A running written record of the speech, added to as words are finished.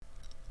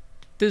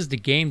This is the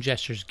Game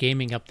Jesters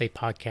Gaming Update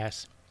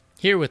Podcast,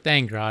 here with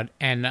Angrod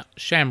and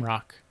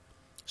Shamrock.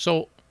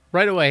 So,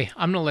 right away,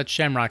 I'm going to let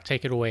Shamrock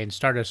take it away and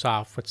start us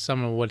off with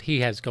some of what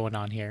he has going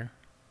on here.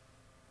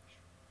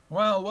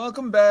 Well,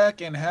 welcome back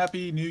and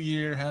happy new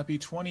year. Happy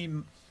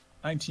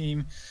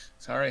 2019.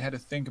 Sorry, I had to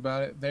think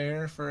about it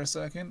there for a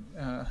second.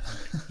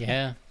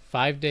 Yeah,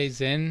 5 days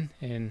in,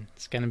 and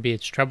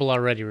it's trouble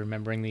already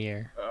remembering the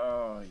year.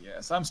 Oh,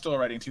 yes. I'm still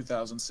writing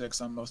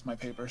 2006 on most of my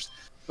papers.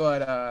 But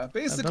That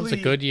was a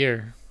basically, good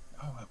year.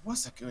 oh, it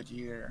was a good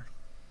year.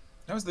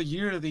 That was the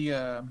year the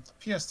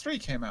PS3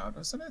 came out,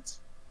 wasn't it?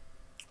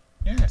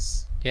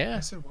 Yes. Yeah.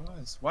 Yes, it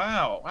was.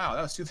 Wow. Wow.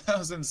 That was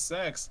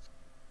 2006.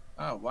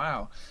 Oh,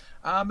 wow.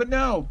 But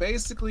no,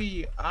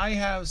 basically, I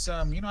have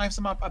some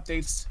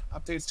updates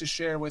to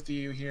share with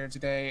you here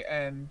today,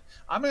 and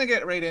I'm gonna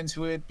get right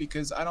into it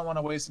because I don't want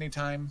to waste any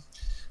time.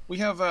 We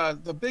have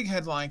the big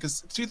headline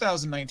because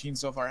 2019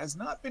 so far has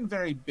not been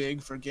very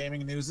big for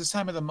gaming news. This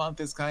time of the month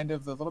is kind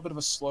of a little bit of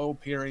a slow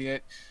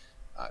period,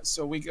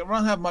 so we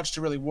don't have much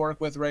to really work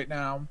with right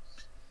now.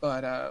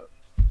 But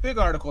big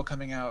article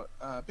coming out,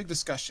 big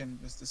discussion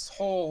is this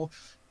whole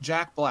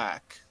Jack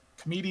Black,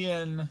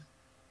 comedian,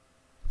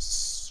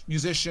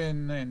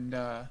 musician,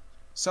 and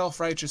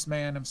self-righteous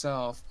man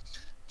himself.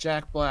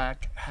 Jack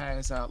Black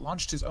has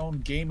launched his own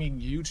gaming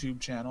YouTube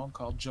channel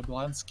called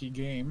Jablonski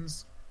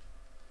Games,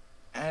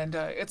 and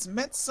it's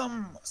met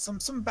some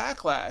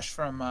backlash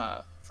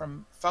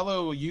from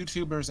fellow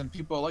YouTubers and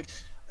people. Like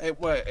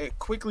it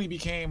quickly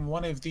became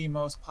one of the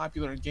most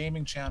popular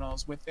gaming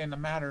channels within a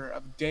matter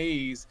of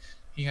days.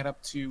 He had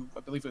up to, I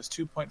believe it was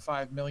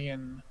 2.5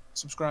 million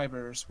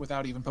subscribers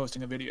without even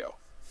posting a video.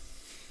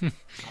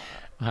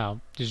 Wow,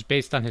 just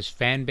based on his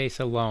fan base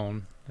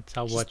alone, that's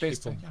how Just much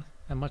based people, on, yeah.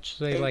 how much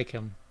they like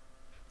him.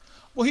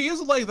 Well, he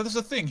is like that's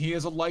the thing. He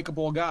is a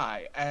likable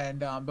guy, and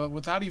but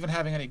without even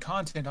having any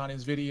content on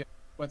his video,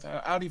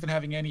 without even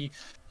having any,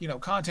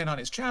 content on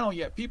his channel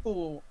yet,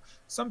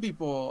 some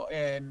people,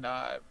 and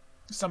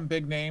some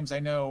big names I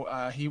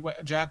know,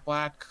 Jack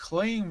Black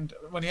claimed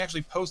when he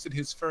actually posted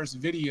his first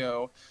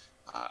video,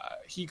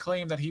 he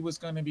claimed that he was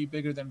going to be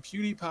bigger than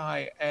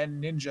PewDiePie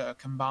and Ninja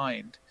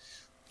combined,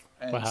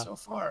 and Wow, so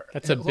far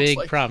that's a it looks big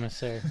like. promise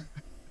there.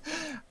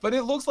 But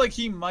it looks like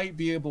he might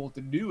be able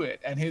to do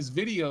it, and his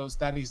videos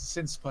that he's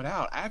since put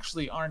out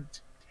actually aren't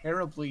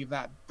terribly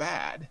that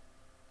bad.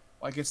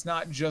 Like, it's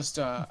not just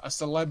a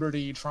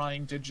celebrity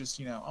trying to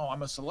just, oh,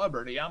 I'm a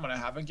celebrity, I'm gonna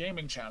have a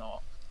gaming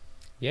channel.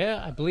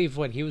 Yeah, I believe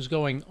what he was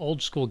going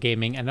old school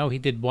gaming. I know he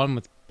did one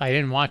with. I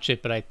didn't watch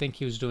it, but I think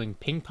he was doing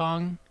ping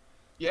pong.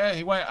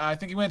 Yeah, I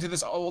think he went to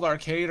this old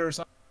arcade or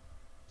something,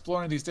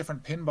 exploring these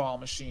different pinball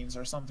machines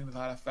or something to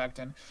that effect,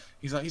 and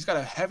he's got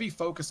a heavy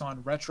focus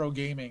on retro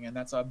gaming, and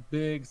that's a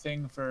big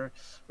thing for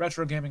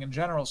retro gaming in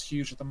general. Is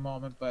huge at the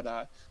moment,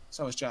 but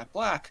so is Jack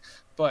Black.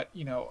 But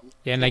Yeah,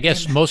 and I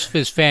guess most of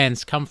his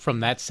fans come from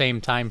that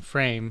same time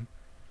frame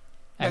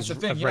that's as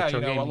the thing. of Yeah, retro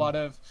a gaming.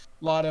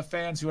 lot of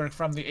fans who are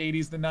from the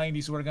 80s, the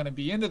 90s, who are going to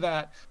be into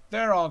that.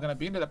 They're all going to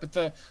be into that.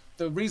 But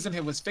the reason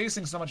it was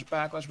facing so much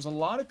backlash was a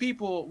lot of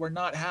people were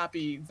not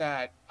happy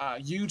that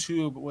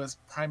YouTube was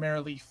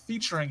primarily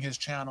featuring his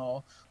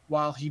channel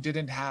while he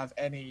didn't have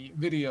any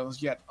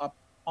videos yet up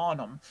on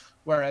him,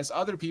 whereas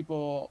other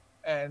people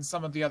and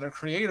some of the other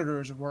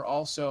creators were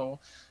also,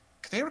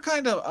 they were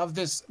kind of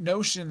this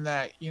notion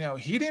that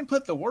he didn't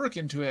put the work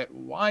into it.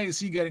 Why is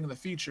he getting the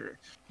feature?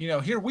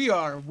 Here we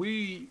are,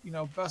 we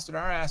busted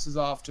our asses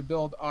off to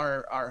build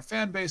our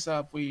fan base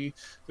up. We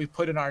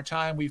put in our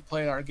time, we've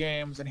played our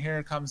games, and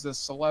here comes this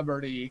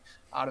celebrity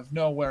out of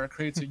nowhere,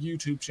 creates a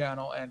YouTube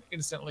channel, and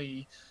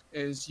instantly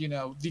is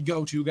the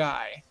go-to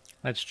guy.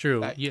 That's true.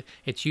 That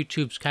It's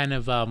YouTube's kind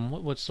of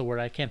what's the word?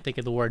 I can't think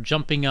of the word.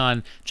 Jumping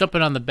on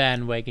the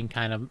bandwagon.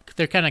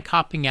 They're kind of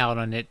copping out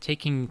on it,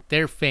 taking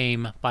their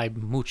fame by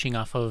mooching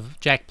off of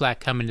Jack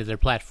Black coming to their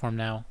platform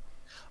now.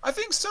 I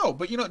think so,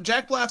 but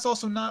Jack Black's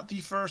also not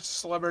the first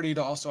celebrity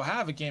to also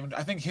have a game.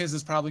 I think his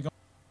is probably going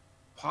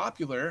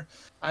popular.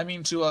 I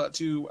mean,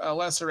 to a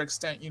lesser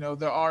extent,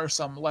 there are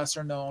some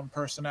lesser known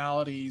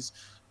personalities.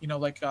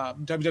 Like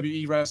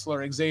WWE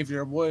wrestler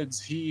Xavier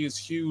Woods. He is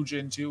huge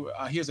into.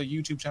 He has a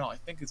YouTube channel. I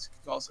think it's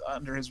called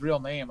under his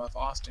real name of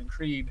Austin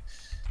Creed.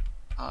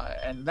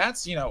 And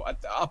that's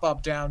up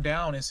up down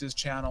down is his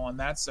channel, and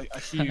that's a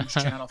huge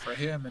channel for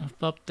him. And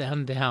Up,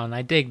 down, down.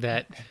 I dig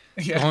that.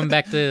 yeah, Going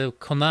back to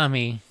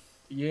Konami.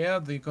 yeah,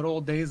 the good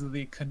old days of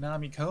the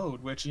Konami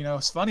code, which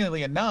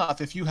funnily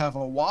enough, if you have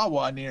a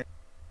Wawa near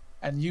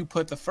and you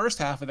put the first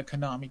half of the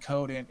Konami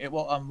code in, it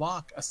will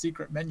unlock a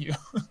secret menu.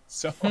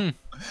 So Hmm.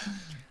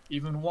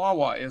 even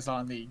Wawa is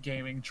on the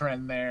gaming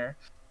trend there.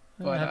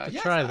 I'll But have to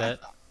yeah, try that.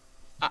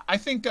 I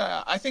think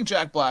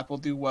Jack Black will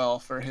do well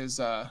for his.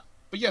 But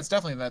yeah, it's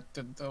definitely that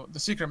the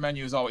secret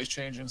menu is always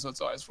changing, so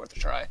it's always worth a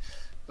try.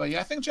 But yeah,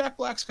 I think Jack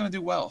Black's going to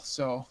do well.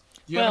 So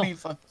do you have Well,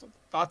 any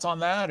thoughts on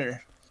that,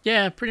 or?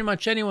 yeah, pretty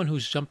much anyone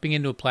who's jumping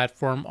into a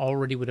platform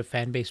already with a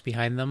fan base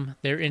behind them,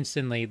 they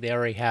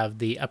already have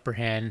the upper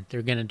hand.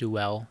 They're gonna do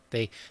well.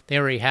 They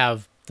already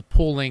have the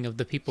pooling of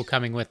the people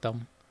coming with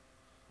them.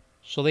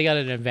 So they got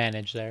an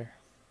advantage there.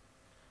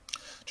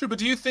 True, but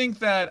do you think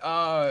that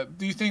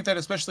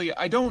especially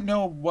I don't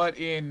know what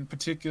in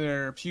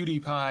particular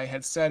PewDiePie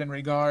had said in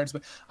regards,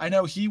 but I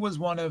know he was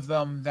one of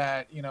them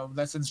that,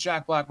 that since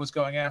Jack Black was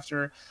going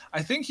after,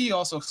 I think he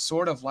also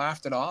sort of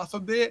laughed it off a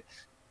bit,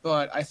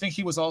 but I think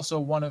he was also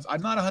one of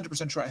I'm not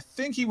 100% sure. I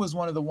think he was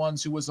one of the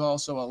ones who was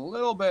also a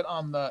little bit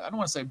on the I don't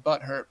want to say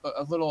butthurt, but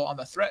a little on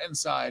the threatened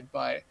side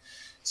by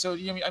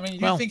you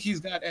Well, think he's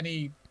got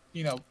any,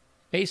 you know,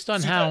 based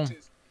on think that how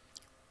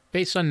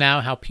based on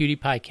now how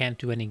PewDiePie can't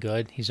do any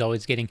good, he's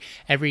always getting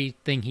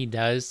everything he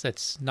does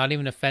that's not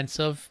even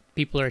offensive.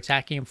 People are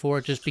attacking him for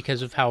it just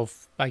because of how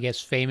I guess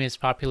famous,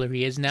 popular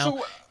he is now,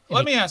 So and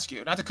let he me ask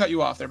you, not to cut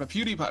you off there, but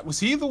PewDiePie, was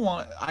he the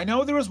one? I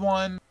know there was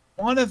one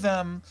of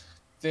them,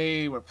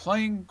 they were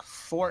playing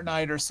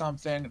Fortnite or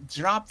something,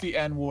 dropped the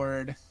N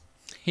word.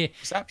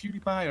 Was that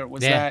PewDiePie or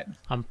was yeah, that?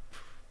 I'm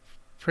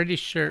pretty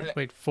sure.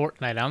 Wait,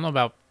 Fortnite. I don't know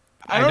about.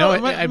 I I don't know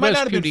know. it. I It bet might it's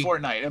not have been Pewdie.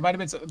 Fortnite. It might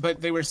have been,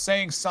 but they were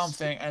saying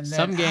something, and then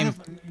Some out game of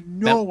that.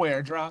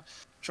 nowhere,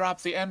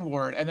 dropped the N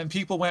word, and then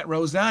people went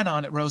Roseanne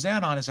on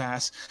his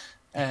ass,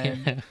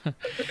 and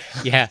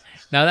Yeah.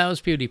 Now that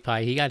was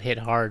PewDiePie. He got hit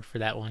hard for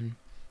that one,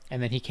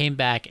 and then he came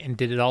back and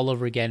did it all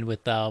over again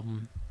with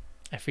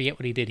I forget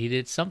what he did. He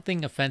did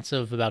something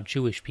offensive about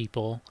Jewish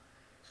people.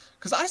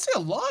 because I see a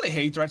lot of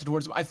hate directed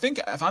towards him. I think,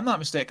 if I'm not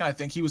mistaken, I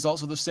think he was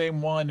also the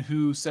same one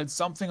who said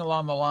something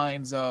along the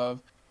lines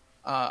of,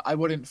 "I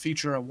wouldn't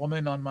feature a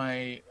woman on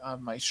my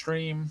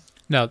stream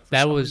No, for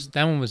some reason."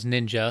 that one was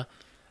Ninja.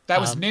 That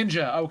was Um,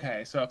 Ninja.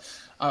 Okay, so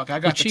okay, I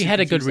got which the he two had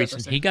a good confused there for a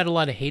reason. He second. got a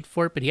lot of hate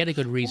for it, but he had a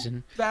good Well,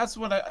 reason. that's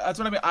what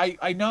I mean.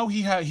 I know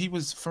he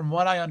was, from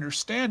what I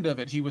understand of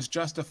it, he was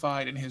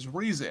justified in his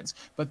reasons.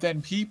 But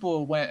then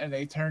people went and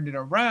they turned it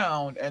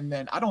around, and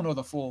then I don't know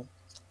the full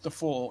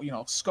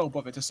scope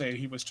of it to say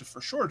he was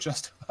for sure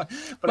justified.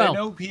 But Well,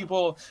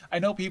 I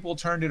know people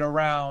turned it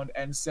around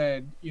and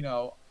said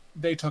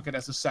they took it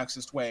as a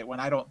sexist way when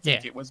I don't yeah.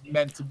 think it was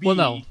meant to Well,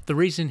 no. be. The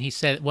reason he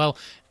said, well,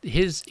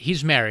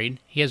 he's married.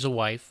 He has a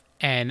wife,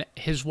 and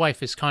his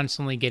wife is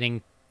constantly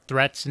getting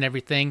threats and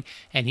everything.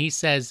 And he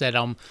says that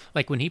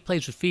like when he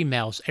plays with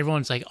females,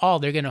 everyone's like, oh,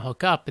 they're gonna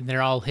hook up, and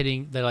they're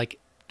like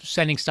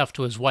sending stuff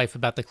to his wife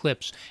about the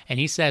clips. And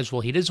he says,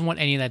 well, he doesn't want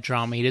any of that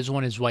drama. He doesn't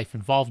want his wife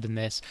involved in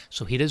this,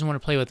 so he doesn't want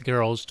to play with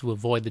girls to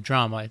avoid the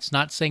drama. It's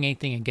not saying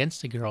anything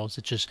against the girls.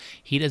 It's just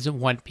he doesn't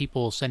want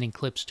people sending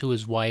clips to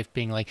his wife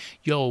being like,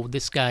 yo,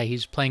 this guy,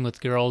 he's playing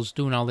with girls,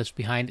 doing all this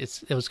behind.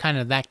 It was kind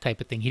of that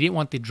type of thing. He didn't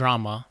want the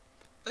drama,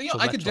 so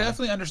I could that's why.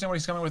 definitely understand where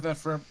he's coming with that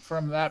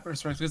from that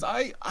perspective. Because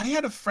I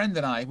had a friend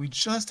and we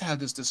just had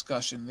this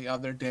discussion the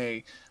other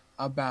day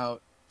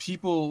about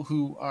people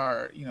who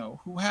are,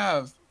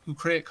 who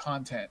create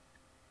content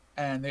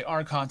and they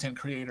are content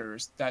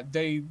creators, that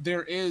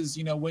there is,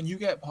 when you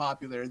get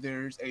popular,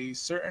 there's a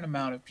certain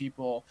amount of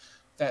people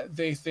that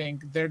they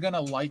think they're going to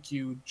like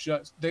you,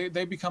 just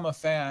they become a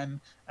fan,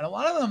 and a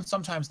lot of them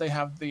sometimes they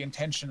have the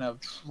intention of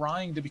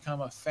trying to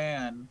become a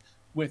fan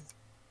with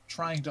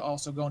trying to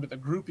also go into the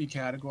groupie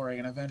category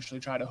and eventually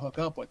try to hook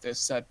up with this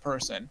said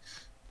person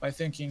by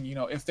thinking,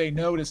 if they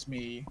notice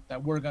me,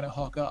 that we're going to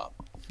hook up.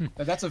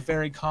 That's a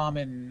very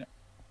common,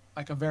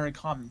 like a very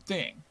common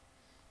thing.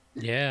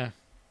 Yeah.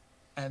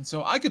 And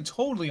so I could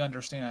totally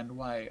understand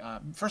why.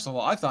 First of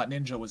all, I thought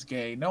Ninja was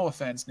gay. No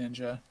offense,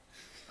 Ninja.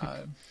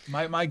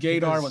 My He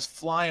gaydar was does.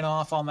 flying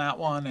off on that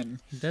one, and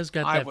He does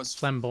got I that was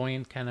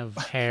flamboyant kind of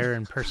hair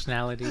and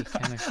personality,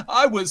 kind of.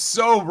 I was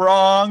so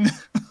wrong.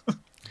 I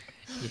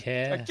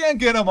Yeah. can't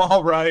get them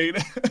all right.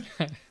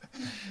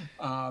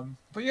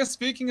 But yeah,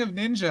 speaking of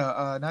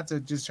Ninja, not to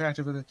distract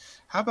you, but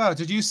how about,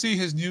 did you see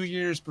his New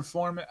Year's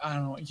performance? I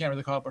don't know, you can't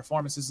really call it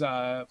performances.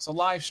 It's a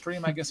live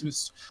stream. I guess he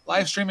was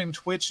live streaming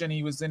Twitch, and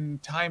he was in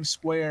Times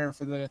Square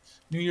for the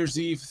New Year's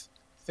Eve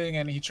thing,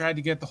 and he tried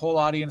to get the whole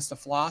audience to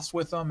floss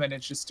with him, and it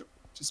just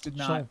did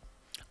not. So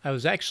I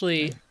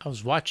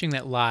was watching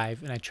that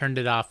live and I turned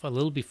it off a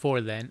little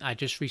before then. I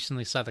just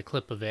recently saw the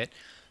clip of it.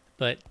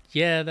 But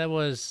yeah, that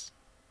was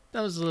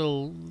a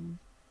little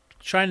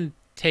trying to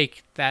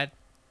take that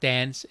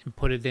dance and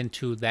put it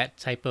into that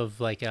type of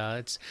like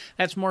it's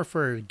that's more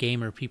for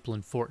gamer people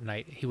in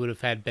Fortnite. He would have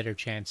had better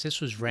chance.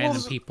 This was Well,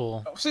 random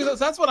people. see,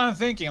 that's what I'm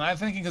thinking. I'm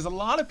thinking because a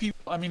lot of people.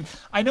 I mean,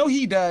 I know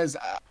he does.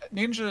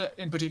 Ninja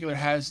in particular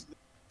has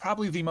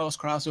probably the most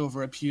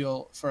crossover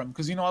appeal for him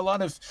because a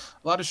lot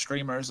of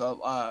streamers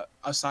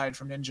aside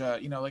from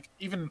Ninja, like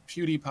even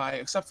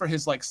PewDiePie, except for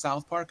his like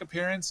South Park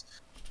appearance,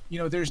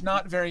 there's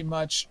not very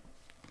much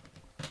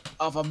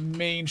of a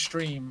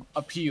mainstream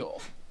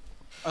appeal,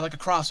 like a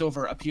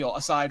crossover appeal,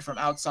 aside from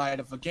outside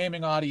of the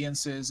gaming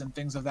audiences and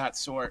things of that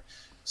sort.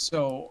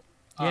 So,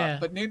 Yeah,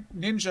 but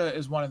Ninja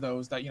is one of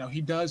those that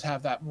he does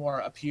have that more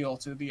appeal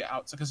to the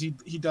outside because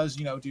he does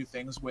do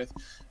things with,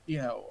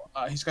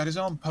 he's got his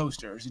own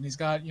posters and he's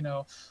got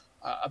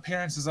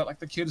appearances at like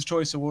the Kids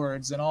Choice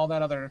Awards and all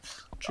that other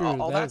true.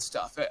 all that That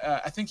stuff.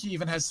 I think he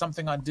even has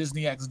something on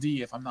Disney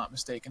XD if I'm not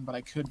mistaken, but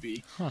I could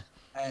be. huh.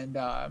 And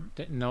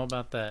Didn't know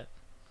about that.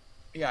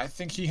 yeah, I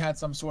think he had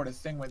some sort of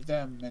thing with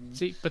them, and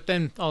See, but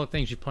then all the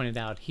things you pointed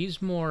out,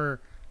 he's more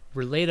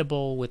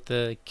relatable with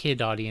the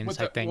kid audience, with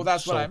I the well, think.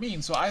 that's what I So,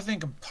 mean. So I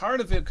think part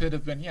of it could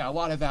have been, yeah, a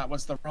lot of that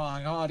was the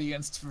wrong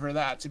audience for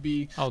that to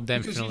be, oh,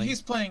 because definitely.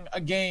 he's playing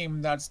a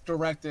game that's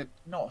directed,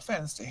 no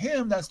offense to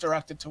him, that's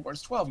directed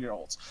towards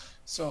 12-year-olds.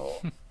 So,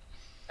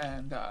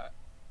 and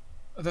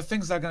the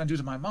things they're gonna do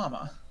to my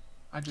mama,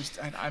 I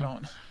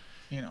don't,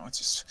 it's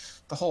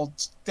just the whole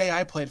day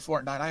I played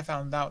Fortnite, I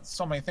found out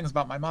so many things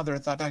about my mother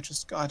that I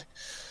just, God,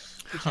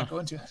 we Huh. can't go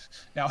into it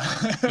now.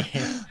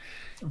 Yeah.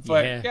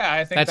 But Yeah. yeah, I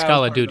think That's that was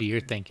Call of part of the Duty you're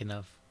thinking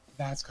of.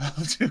 that's Call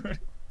of Duty.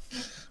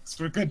 It's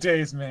for good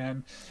days,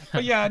 man.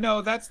 But yeah,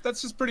 no, that's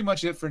just pretty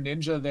much it for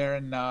Ninja there,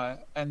 and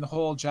the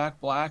whole Jack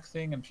Black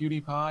thing and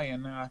PewDiePie,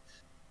 and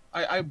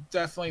I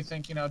definitely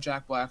think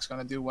Jack Black's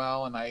gonna do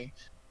well, and I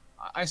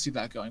see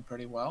that going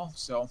pretty well.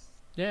 So,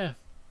 Yeah.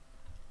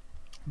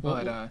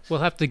 but We'll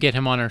have to get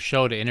him on our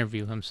show to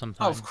interview him of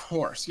sometime.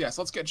 course, yes,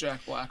 let's get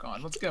Jack Black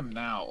on. Let's get him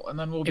now, and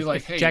then we'll be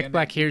like, If hey, Jack and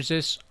Black hears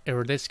this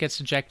or this gets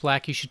to Jack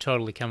Black, you should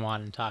totally come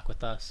on and talk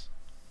with us.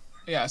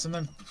 yes, and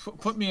then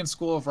put me in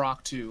School of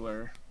Rock 2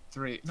 or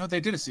 3. No, they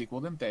did a sequel,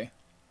 didn't they?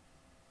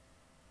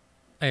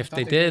 I If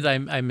they thought they did,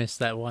 did. I missed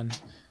that one.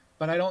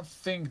 But I don't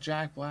think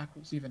Jack Black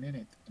was even in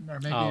it. Or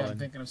maybe Oh, I'm and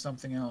thinking of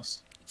something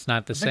else. it's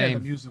not the I'm thinking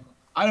of the same. musical.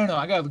 I don't know.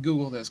 I gotta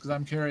Google this because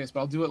I'm curious,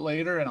 but I'll do it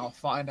later and I'll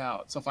find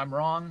out. So if I'm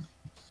wrong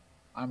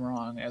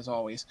as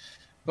always.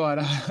 But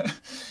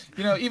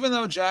even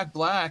though Jack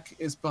Black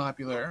is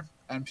popular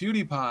and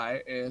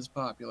PewDiePie is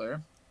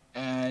popular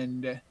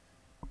and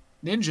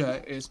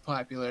Ninja is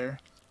popular,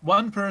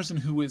 one person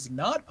who is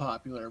not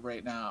popular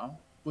right now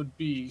would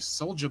be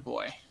Soldier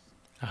Boy.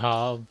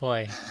 Oh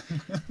boy.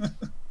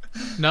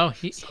 No,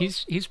 So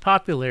he's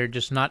popular,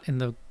 just not in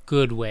the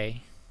good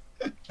way.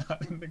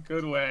 in the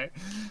good way.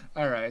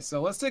 All right,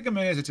 so let's take a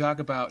minute to talk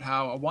about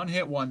how a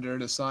one-hit wonder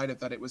decided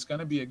that it was going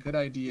to be a good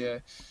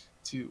idea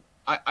to.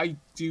 I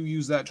do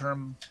use that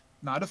term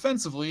not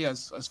offensively,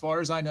 as far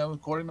as I know,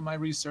 according to my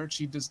research,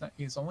 he does not.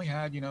 He's only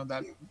had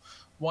that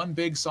one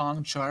big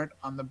song chart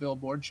on the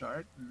Billboard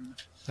chart. And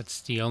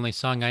That's the only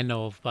song I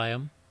know of by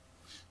him.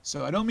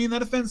 so I don't mean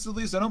that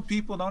offensively. So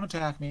don't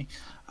attack me.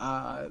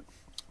 Uh,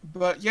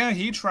 but yeah,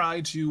 he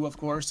tried to, of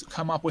course,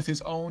 come up with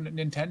his own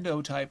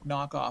Nintendo type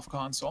knockoff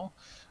console.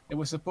 It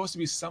was supposed to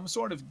be some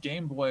sort of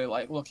Game Boy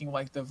like looking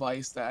like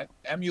device that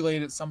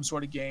emulated some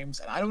sort of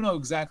games, and I don't know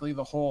exactly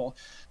the whole,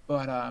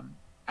 but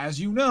as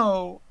you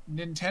know,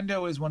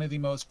 Nintendo is one of the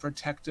most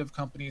protective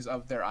companies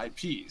of their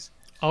IPs.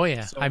 Oh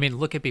yeah, I So, mean,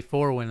 look at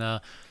before when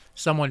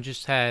someone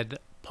just had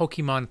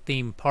Pokemon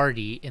themed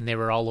party and they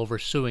were all over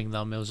suing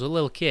them. It was a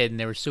little kid and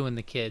they were suing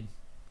the kid.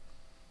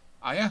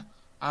 yeah,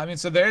 I mean,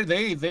 so they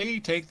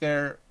take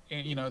their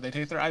they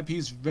take their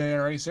IPs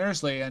very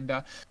seriously, and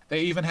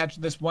they even had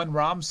this one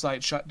ROM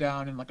site shut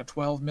down in like a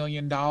 $12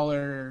 million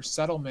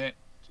settlement,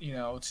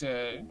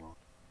 to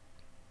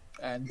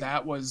and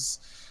that was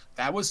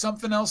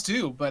something else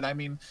too. But I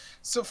mean,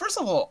 so first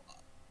of all,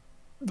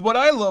 what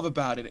I love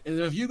about it is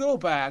if you go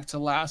back to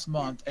last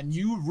month and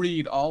you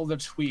read all the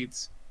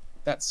tweets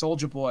that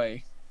Soldier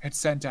Boy had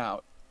sent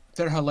out,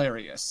 they're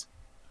hilarious.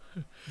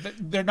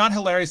 They're not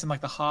hilarious in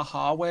like the ha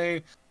ha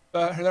way,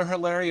 but they're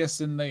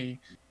hilarious in the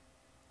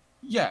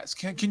yes,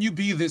 can you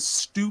be this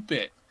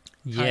stupid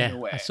kind Yeah, of I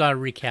way. saw a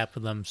recap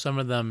of them. Some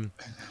of them,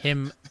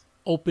 him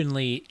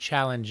openly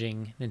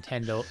challenging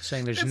Nintendo,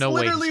 saying there's It's no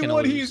way he's literally gonna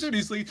what he's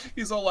lose. doing.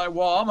 He's all like,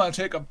 "Well, I'm gonna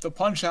take the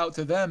punch out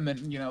to them,"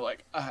 and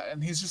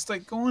and he's just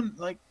like going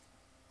like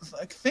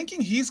thinking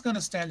he's gonna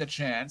stand a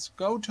chance,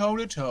 go toe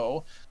to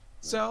toe,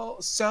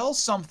 sell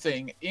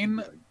something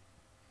in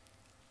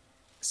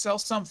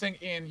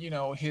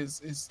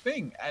his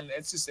thing, and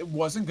it's just it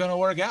wasn't gonna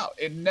work out.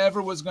 It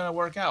never was gonna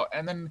work out.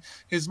 And then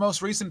his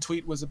most recent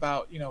tweet was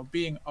about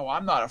being, oh,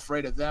 I'm not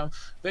afraid of them.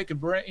 They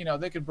could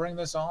bring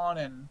this on,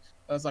 and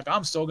I was like,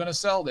 I'm still gonna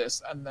sell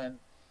this, and then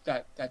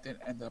that didn't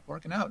end up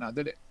working out. Now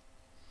did it?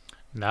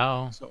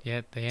 No, So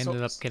yeah, they so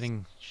ended up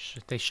getting,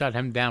 they shut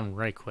him down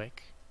right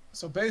quick.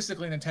 so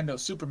basically, Nintendo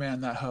Superman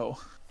that hoe.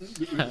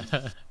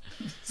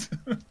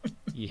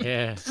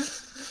 Yeah,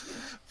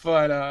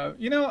 But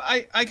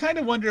I kind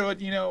of wonder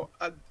what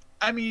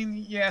I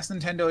mean, yes,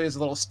 Nintendo is a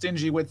little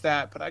stingy with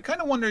that, but I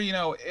kind of wonder,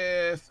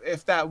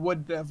 if that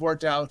would have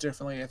worked out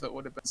differently, if it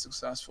would have been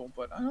successful.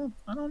 But I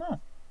don't know.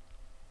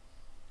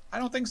 I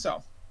don't think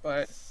so.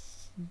 But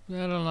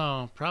I don't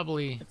know.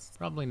 Probably, it's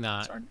probably it's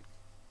not. hard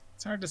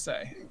it's hard to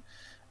say.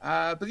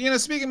 But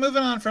speaking,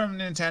 moving on from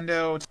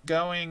Nintendo,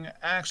 going.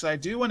 Actually, I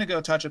do want to go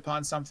touch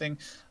upon something.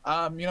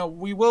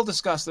 We will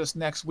discuss this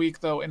next week,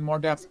 though, in more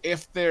depth.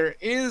 If there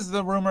is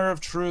the rumor of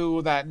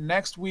true that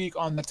next week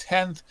on the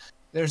 10th,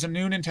 there's a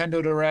new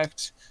Nintendo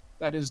Direct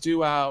that is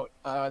due out.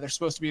 They're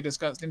supposed to be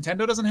discussed.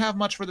 Nintendo doesn't have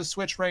much for the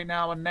Switch right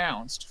now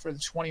announced for the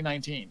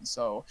 2019,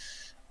 so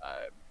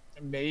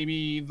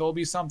maybe there'll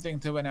be something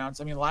to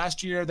announce. I mean,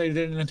 last year they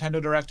did a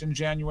Nintendo Direct in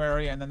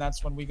January, and then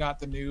that's when we got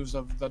the news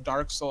of the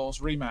Dark Souls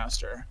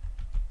remaster.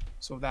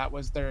 So that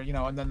was their,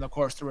 and then of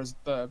course there was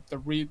the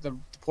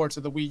ports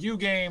of the Wii U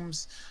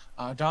games.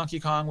 Donkey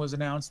Kong was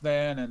announced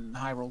then, and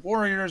Hyrule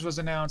Warriors was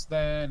announced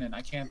then, and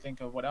I can't think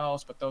of what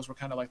else, but those were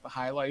kind of like the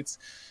highlights.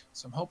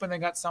 So I'm hoping they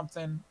got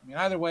something. I mean,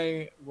 either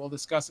way, we'll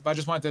discuss it. But I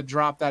just wanted to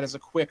drop that as a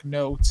quick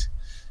note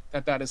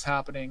that that is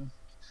happening.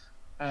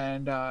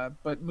 And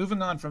but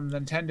moving on from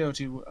Nintendo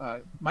to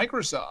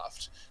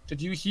Microsoft,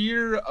 did you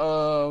hear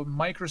of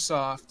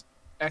Microsoft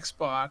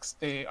Xbox?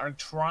 They are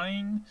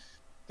trying.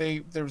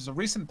 There was a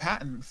recent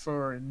patent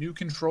for new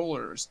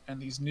controllers, and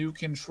these new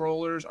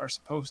controllers are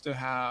supposed to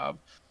have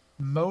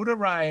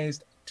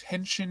motorized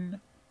tension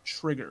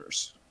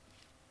triggers,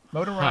 Huh.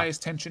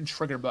 motorized tension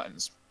trigger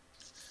buttons,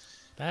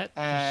 That is.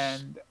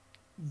 and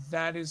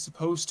that is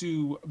supposed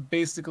to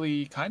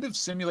basically kind of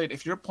simulate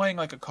if you're playing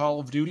like a Call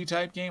of Duty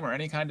type game or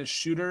any kind of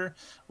shooter.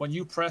 When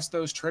you press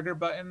those trigger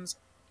buttons,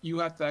 you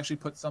have to actually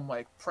put some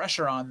like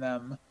pressure on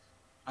them,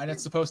 and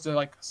it's supposed to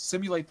like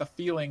simulate the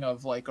feeling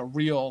of like a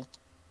real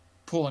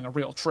pulling a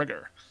real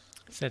trigger.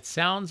 That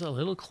sounds a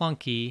little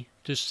clunky,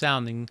 just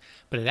sounding,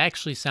 but it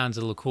actually sounds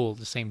a little cool at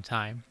the same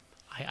time.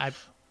 I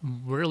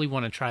really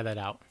want to try that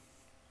out.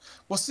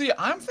 Well, see,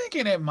 I'm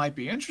thinking it might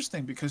be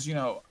interesting because,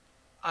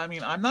 I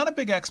mean, I'm not a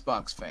big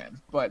Xbox fan,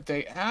 but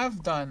they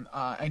have done,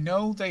 I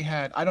know they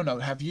had, I don't know,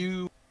 have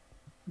you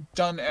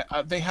done,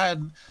 they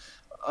had,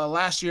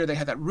 last year they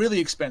had that really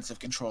expensive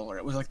controller.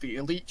 It was like the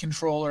Elite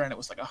controller and it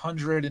was like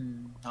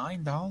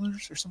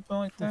 $109 or something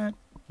like that.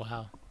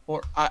 Wow.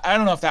 Or I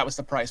don't know if that was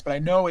the price, but I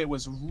know it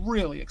was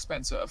really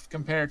expensive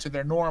compared to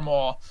their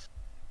normal.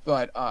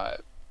 But the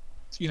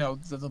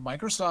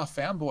Microsoft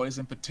fanboys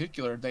in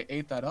particular, they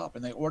ate that up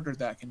and they ordered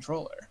that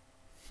controller.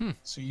 Hmm.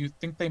 So you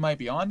think they might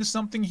be onto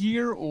something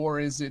here, or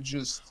is it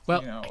just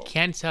Well, I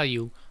can tell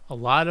you a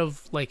lot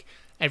of like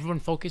everyone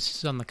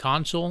focuses on the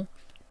console,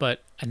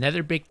 but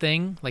another big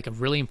thing, like a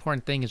really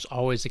important thing, is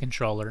always the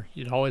controller.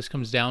 It always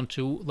comes down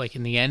to like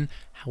in the end,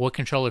 what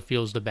controller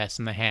feels the best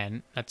in the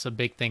hand. That's a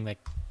big thing that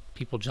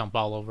people jump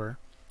all over.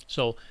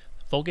 So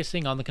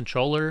focusing on the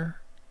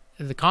controller,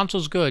 the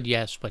console's good,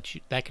 yes, but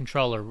that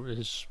controller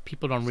is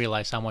people don't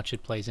realize how much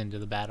it plays into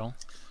the battle.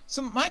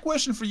 So my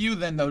question for you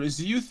then, though, is: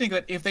 do you think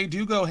that if they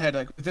do go ahead,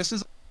 like this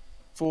is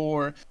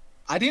for,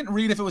 I didn't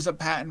read if it was a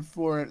patent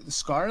for the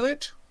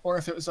Scarlet or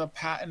if it was a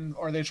patent,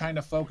 or are they trying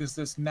to focus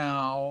this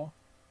now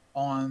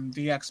on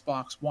the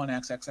Xbox One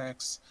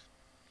XXX,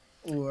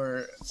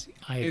 or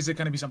I is it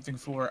going to be something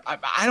for?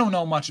 I don't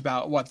know much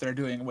about what they're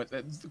doing with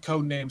it, the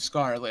code name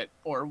Scarlet,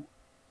 or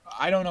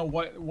I don't know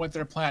what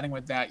they're planning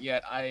with that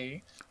yet.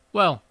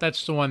 Well,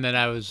 that's the one that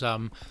I was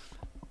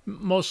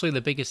mostly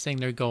the biggest thing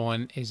they're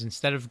going is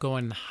instead of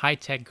going high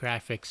tech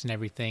graphics and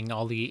everything,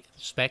 all the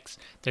specs,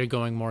 they're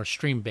going more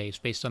stream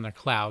based on their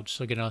cloud.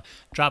 So they're gonna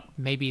drop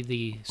maybe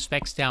the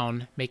specs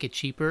down, make it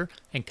cheaper,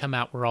 and come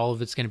out where all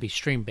of it's gonna be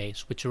stream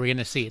based, which we're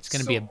gonna see. It's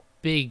gonna be a So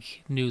big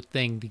new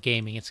thing to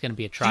gaming. It's gonna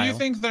be a do you trial.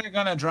 think they're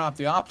going to drop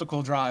the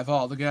optical drive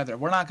altogether?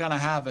 We're not going to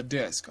have a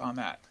disc on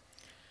that.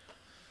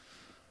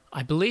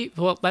 I believe,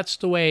 well, that's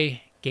the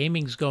way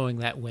gaming's going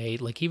that way.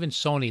 Like even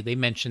Sony, they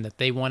mentioned that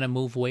they want to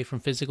move away from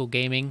physical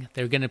gaming.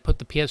 They're going to put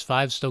the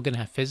PS5 still going to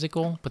have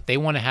physical, but they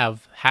want to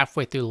have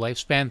halfway through the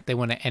lifespan, they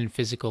want to end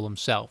physical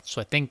themselves.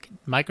 So I think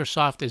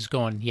Microsoft is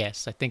going,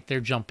 yes, I think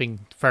they're jumping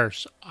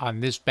first on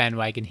this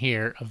bandwagon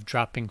here of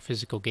dropping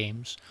physical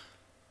games.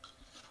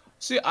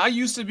 See, I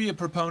used to be a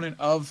proponent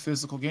of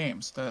physical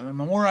games. The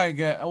more I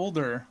get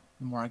older,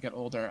 the more I get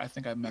older. I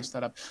think I messed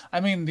that up. I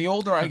mean, the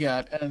older I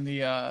get, and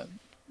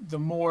the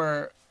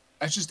more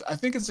I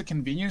think it's a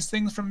convenience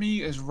thing for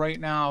me. Is right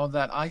now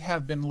that I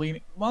have been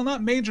leaning, well, not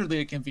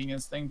majorly a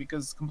convenience thing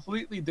because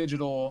completely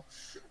digital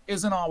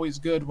isn't always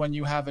good when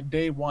you have a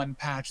day one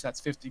patch that's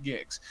 50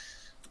 gigs.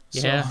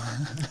 So Yeah,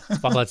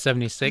 Fallout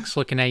 76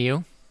 looking at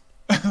you.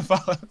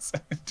 Fallout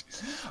 70.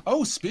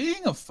 Oh,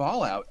 speaking of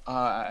Fallout,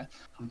 I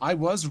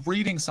was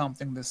reading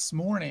something this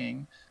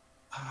morning,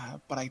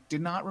 but I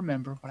did not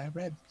remember what I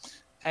read.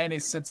 And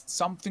it said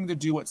something to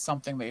do with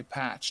something they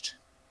patched.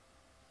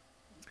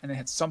 And it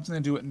had something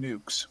to do with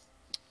nukes.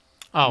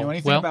 You know Oh,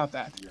 anything well, about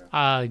that?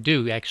 I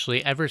do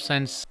actually. Ever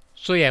since,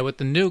 so yeah, with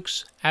the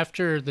nukes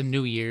after the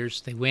New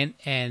Year's, they went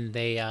and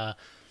they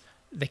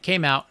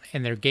came out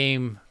and their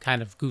game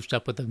kind of goofed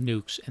up with the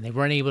nukes, and they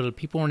weren't able to.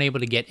 People weren't able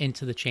to get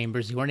into the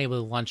chambers. They weren't able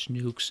to launch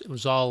nukes. It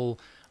was all.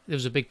 It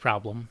was a big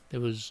problem. There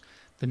was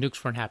the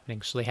nukes weren't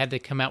happening, so they had to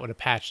come out with a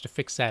patch to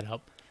fix that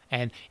up.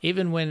 And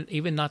even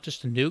not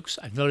just the nukes,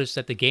 I've noticed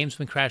that the game's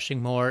been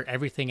crashing more.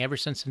 Everything ever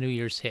since the New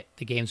Year's hit,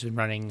 the game's been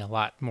running a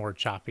lot more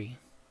choppy.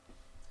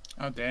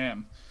 Oh,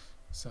 damn.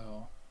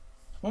 So,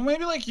 well,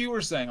 maybe like you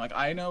were saying, like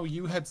I know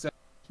you had said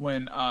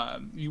when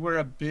you were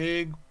a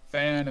big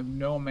fan of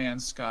No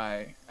Man's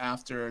Sky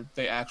after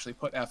they actually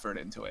put effort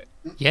into it.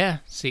 Yeah,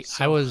 see, I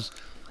So, was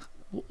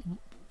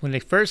when they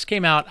first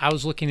came out, I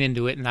was looking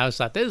into it and I was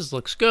like, this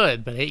looks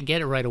good, but I didn't get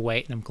it right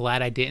away, and I'm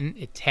glad I didn't.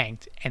 It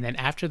tanked. And then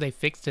after they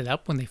fixed it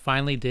up, when they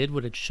finally did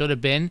what it should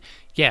have been,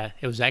 yeah,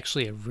 it was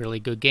actually a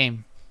really good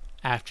game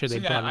after so they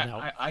yeah, brought it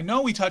out. I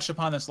know we touched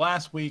upon this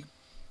last week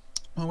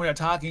when we were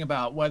talking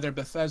about whether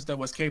Bethesda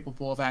was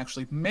capable of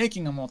actually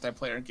making a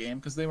multiplayer game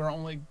because they were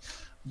only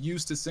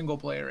used to single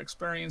player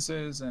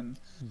experiences, and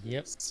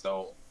Yep.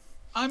 so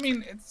I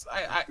mean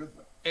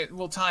it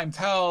will time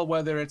tell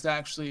whether it's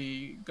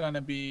actually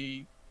gonna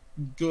be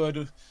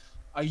good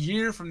a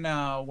year from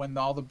now when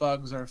all the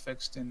bugs are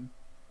fixed, and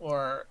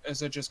or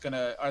is it just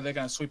gonna are they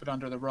gonna sweep it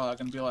under the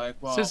rug and be like,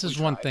 So well, this we is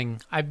one tried.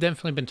 thing I've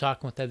definitely been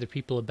talking with other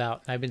people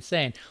about. I've been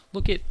saying,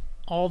 look at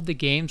all of the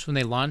games when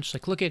they launched.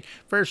 Like, look at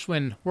first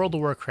when World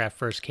of Warcraft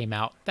first came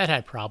out. That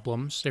had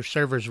problems. Their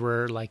servers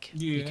were like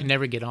you Yeah. can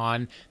never get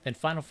on. Then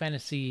Final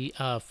Fantasy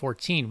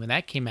 14, when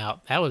that came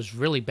out, that was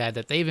really bad.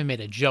 That they even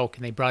made a joke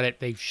and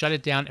they shut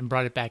it down and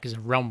brought it back as a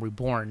Realm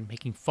Reborn,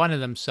 making fun of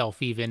themselves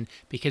even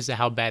because of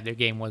how bad their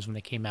game was when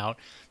it came out.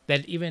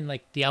 That even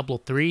like Diablo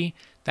 3,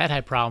 that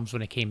had problems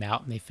when it came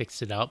out and they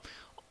fixed it up.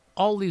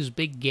 All these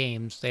big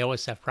games, they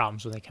always have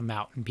problems when they come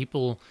out, and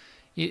people,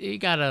 you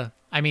gotta.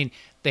 I mean,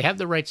 they have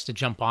the rights to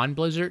jump on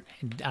Blizzard,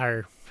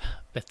 or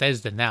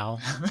Bethesda now.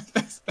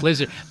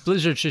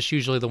 Blizzard's just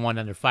usually the one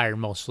under fire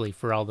mostly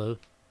for all the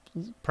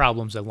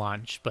problems at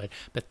launch, but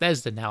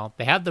Bethesda now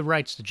they have the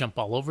rights to jump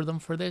all over them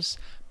for this.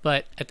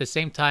 But at the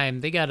same time,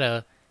 they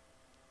gotta.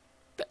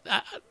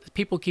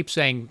 People keep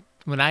saying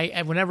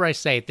whenever I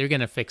say it, they're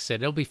gonna fix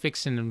it. It'll be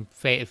fixed in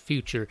the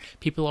future.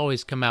 People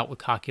always come out with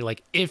cocky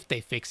like if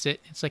they fix it.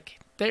 It's like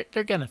they're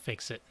gonna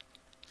fix it.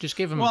 Just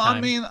give them Well,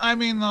 time.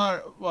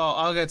 well,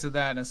 I'll get to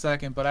that in a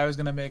second, but I was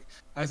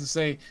to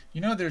say,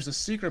 there's a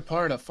secret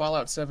part of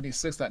Fallout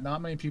 76 that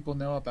not many people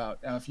know about.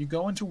 If you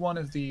go into one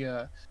of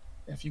the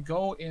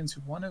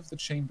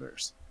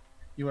chambers,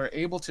 you are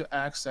able to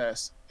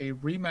access a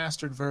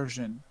remastered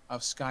version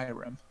of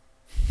Skyrim.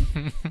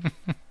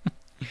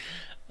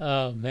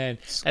 Oh man,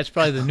 that's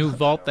probably the new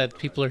vault that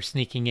people are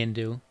sneaking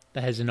into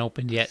that hasn't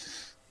opened yet.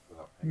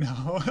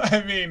 No,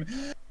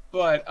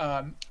 but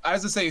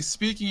as I say,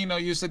 speaking,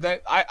 you said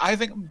that I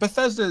think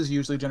Bethesda is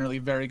usually generally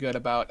very good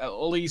about at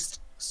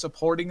least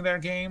supporting their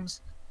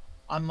games.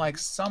 Unlike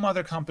some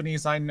other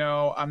companies I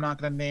know, I'm not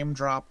going to name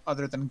drop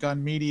other than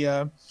Gun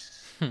Media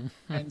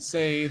and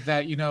say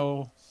that,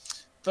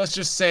 let's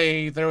just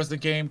say there was a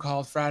game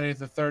called Friday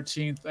the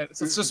 13th.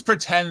 Let's just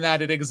pretend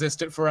that it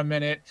existed for a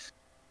minute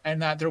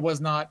and that there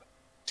was not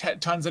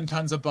tons and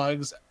tons of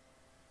bugs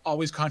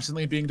always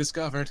constantly being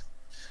discovered.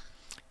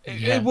 It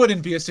Yeah,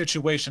 wouldn't be a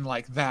situation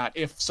like that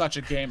if such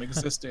a game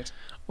existed.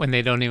 when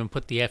they don't even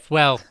put the F.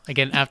 Well,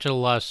 again, after the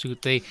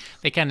lawsuit, they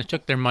kind of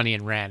took their money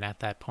and ran at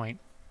that point.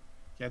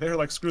 Yeah, they're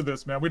like, screw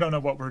this, man. We don't know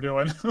what we're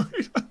doing.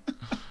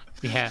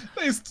 Yeah,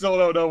 They still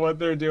don't know what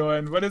they're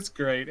doing, but it's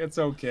great. It's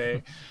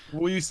okay.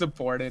 We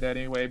support it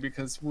anyway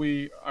because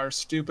we are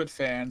stupid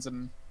fans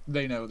and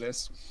they know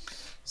this.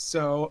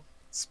 So,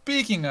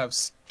 speaking of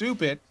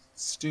stupid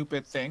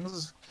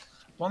things,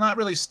 well, not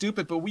really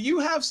stupid, but you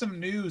have some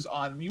news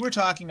on. You were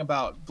talking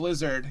about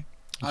Blizzard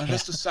yeah.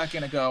 just a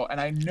second ago,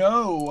 and I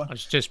know I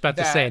was just about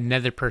to say that,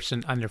 another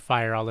person under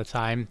fire all the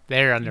time.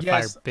 They're under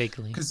fire yes,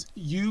 bigly. because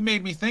you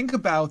made me think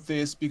about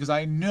this because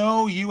I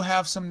know you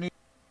have some news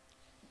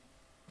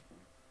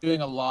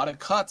doing a lot of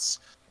cuts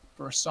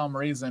for some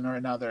reason or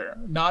another.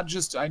 Not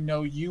just, I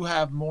know you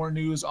have more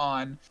news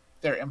on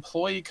their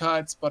employee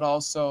cuts, but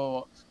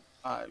also,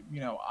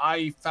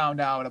 I found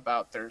out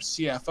about their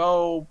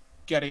CFO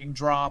getting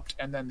dropped,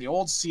 and then the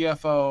old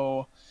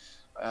CFO,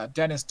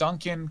 Dennis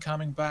Duncan,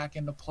 coming back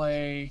into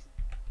play.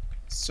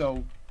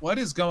 So, what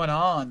is going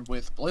on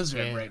with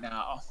Blizzard Yeah. right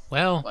now?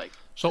 Well, Like,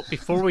 so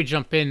before we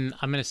jump in,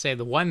 I'm going to say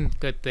the one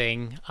good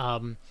thing.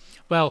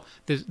 Well,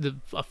 the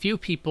a few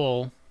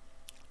people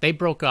they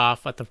broke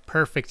off at the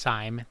perfect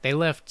time. They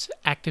left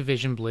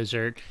Activision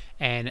Blizzard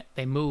and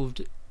they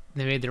moved.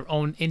 They made their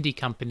own indie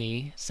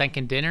company,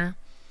 Second Dinner.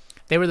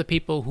 They were the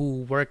people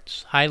who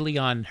worked highly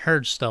on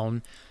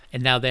Hearthstone,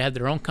 and now they have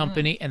their own mm,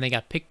 company, and they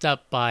got picked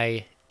up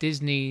by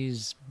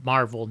Disney's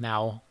Marvel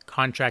now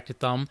contracted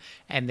them,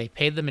 and they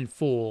paid them in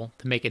full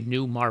to make a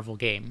new Marvel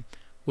game,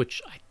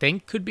 which I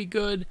think could be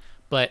good,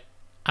 but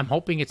I'm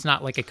hoping it's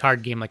not like a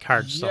card game like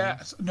Hearthstone.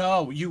 yes,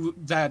 no,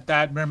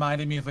 that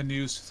reminded me of a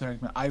news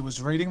segment. I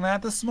was reading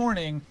that this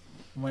morning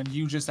when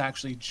you just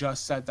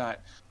said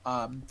that.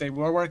 They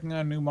were working on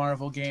a new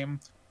Marvel game.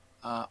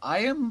 I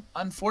am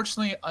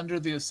unfortunately under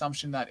the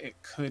assumption that it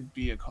could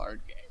be a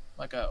card game,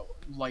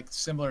 like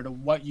similar to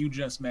what you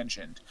just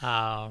mentioned,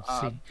 Oh,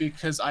 see,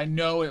 because I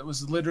know it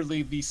was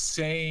literally the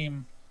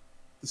same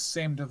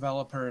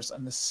developers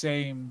and the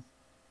same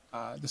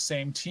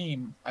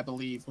team, I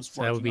believe, was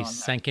so that would working be on that.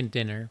 Second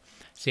Dinner.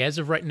 See, as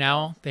of right Oh,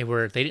 now, they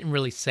didn't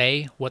really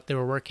say what they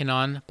were working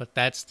on, but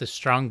that's the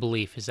strong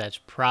belief is that's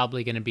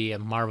probably going to be a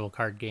Marvel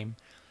card game,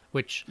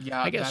 which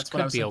yeah, I guess that's what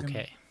I could was be thinking.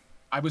 okay.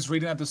 I was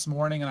reading that this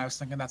morning, and I was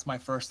thinking that's my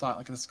first thought.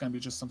 Like, this is going to be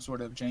just some sort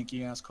of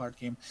janky ass card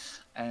game,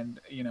 and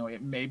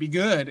it may be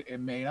good, it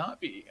may not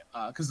be,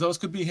 because those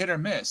could be hit or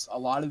miss. A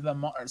lot of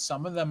them are.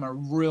 Some of them are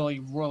really,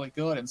 really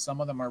good, and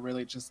some of them are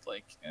really just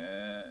like,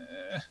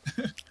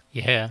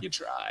 Yeah, you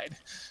tried,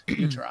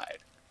 you tried,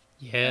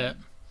 yeah, and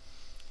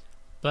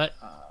but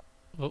uh,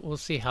 we'll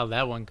see how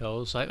that one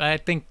goes. I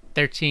think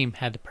their team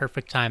had the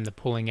perfect time to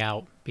pulling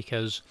out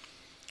because,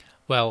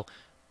 well,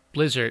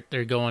 Blizzard,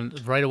 they're going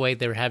right away.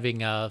 They're having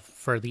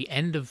for the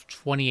end of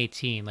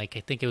 2018, like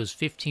I think it was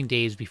 15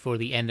 days before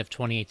the end of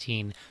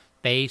 2018,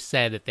 they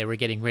said that they were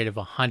getting rid of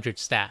 100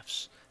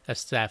 staff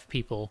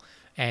people,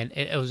 and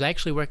it was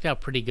actually worked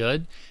out pretty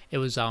good. It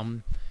was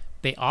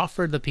they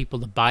offered the people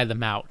to buy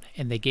them out,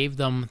 and they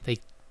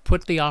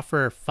put the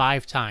offer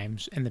 5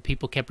 times, and the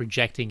people kept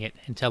rejecting it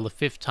until the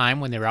fifth time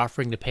when they were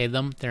offering to pay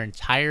them their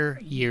entire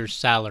year's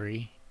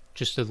salary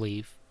just to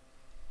leave.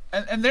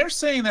 And they're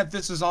saying that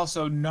this is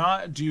also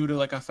not due to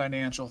like a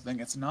financial thing.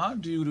 It's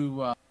not due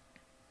to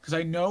because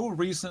I know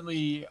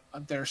recently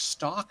their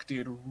stock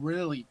did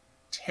really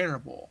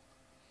terrible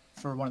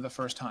for one of the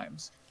first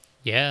times,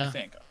 I Yeah.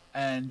 think.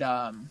 And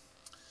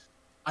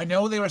I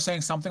know they were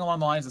saying something along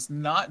the lines. It's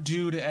not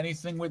due to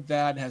anything with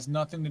that. It has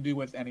nothing to do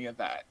with any of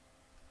that.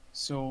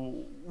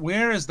 So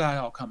where is that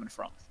all coming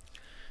from?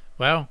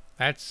 Well,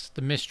 that's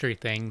the mystery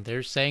thing.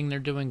 They're saying they're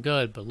doing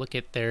good, but look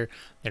at they're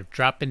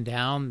dropping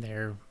down.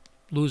 They're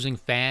losing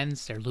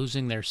fans. They're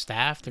losing their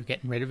staff. They're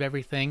getting rid of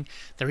everything.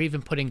 They're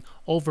even putting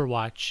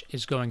Overwatch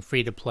is going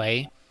free to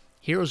play.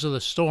 Heroes of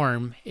the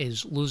Storm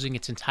is losing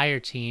its entire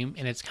team,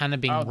 and it's kind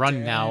of being Oh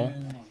run now.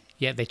 damn.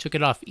 Yeah, they took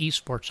it off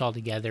esports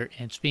altogether,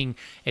 and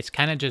it's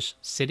kind of just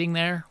sitting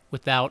there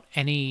without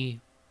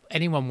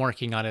anyone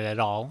working on it at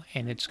all,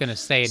 and it's going to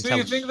stay So until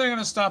you think they're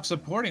gonna stop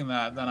supporting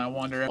that? Then I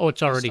wonder if oh,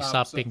 it's they already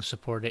stop. stopped being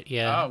supported.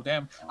 Yeah, Oh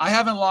damn! I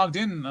haven't logged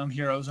in on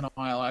Heroes in a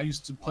while. I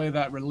used to play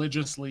that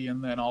religiously,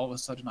 and then all of a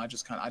sudden I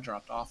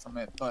dropped off from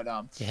it. But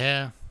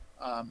yeah.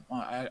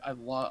 I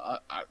love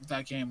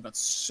that game. Got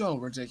so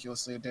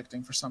ridiculously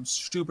addicting for some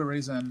stupid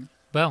reason.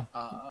 Well,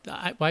 Uh,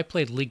 I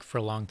played League for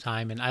a long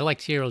time, and I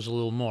liked Heroes a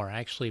little more. I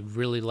actually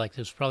really liked it.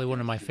 It was probably one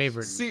of my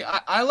favorite. See,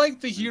 I like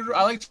the hero.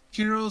 I liked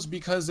Heroes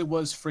because it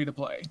was free to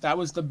play. That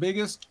was the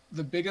biggest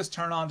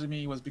turn on to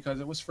me was because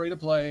it was free to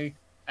play,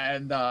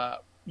 and I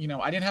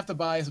didn't have to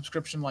buy a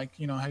subscription like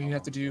how you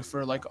have to do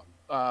for like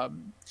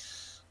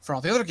for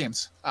all the other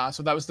games.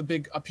 So that was the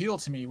big appeal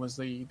to me was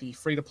the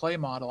free to play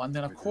model. And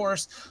then of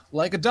course,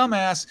 like a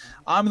dumbass,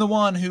 I'm the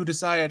one who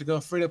decided to go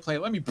free to play.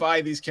 Let me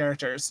buy these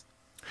characters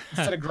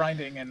instead of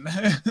grinding and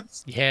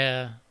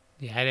Yeah,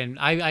 yeah. I didn't.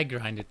 I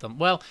grinded them.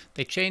 Well,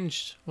 they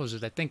changed. What was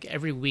it? I think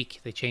every week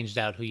they changed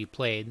out who you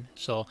played.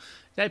 So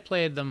I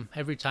played them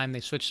every time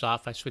they switched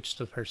off. I switched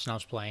to the person I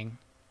was playing.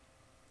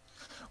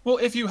 well,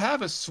 if you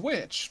have a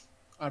Switch,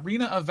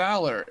 Arena of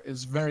Valor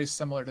is very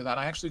similar to that.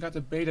 I actually got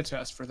the beta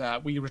test for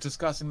that. We were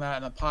discussing that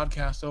in a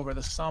podcast over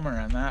the summer,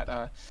 and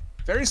that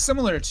very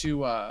similar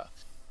to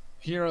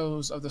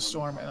Heroes of the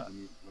Storm.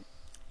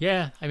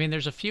 Yeah, I mean,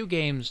 there's a few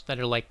games that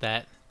are like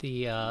that.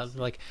 The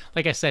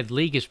like I said,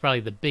 League is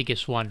probably the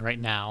biggest one right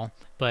now.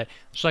 But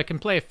so I can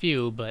play a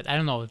few, but I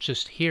don't know. It's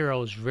just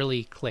Heroes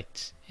really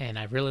clicked, and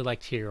I really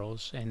liked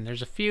Heroes. And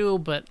there's a few,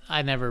 but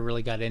I never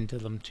really got into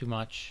them too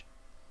much.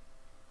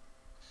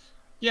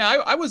 Yeah,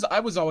 I was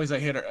always a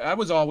hitter. I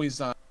was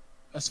always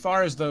as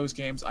far as those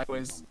games,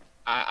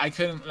 I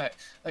couldn't like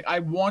I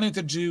wanted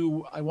to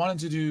do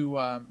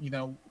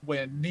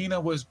when Nina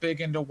was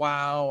big into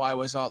WoW, I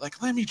was all like,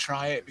 let me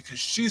try it because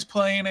she's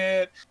playing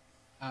it.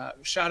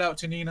 Shout out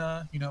to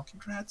Nina,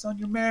 congrats on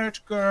your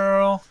marriage,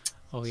 girl.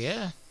 Oh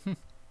yeah,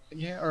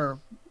 Yeah, or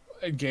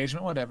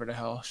engagement, whatever the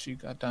hell she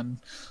got done.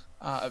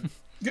 Uh,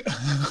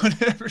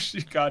 whatever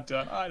she got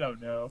done, I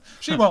don't know.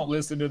 She won't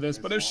listen to this,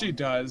 but if she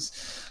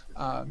does,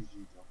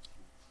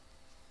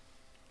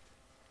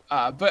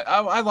 but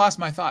I lost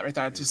my thought right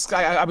there.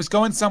 I was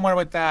going somewhere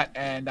with that,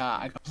 and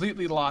I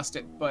completely lost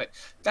it. But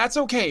that's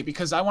okay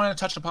because I wanted to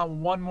touch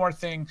upon one more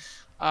thing.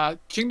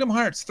 Kingdom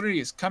Hearts 3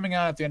 is coming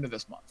out at the end of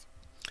this month.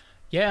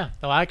 yeah.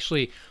 Well,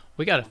 actually,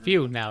 we got a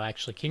few now.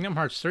 Actually, Kingdom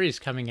Hearts 3 is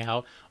coming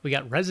out. We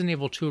got Resident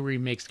Evil 2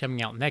 remakes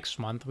coming out next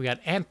month. We got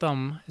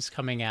Anthem is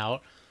coming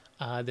out.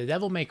 The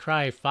Devil May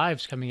Cry 5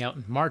 is coming out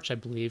in March, I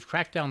believe.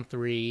 Crackdown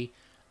 3.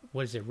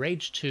 What is it?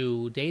 Rage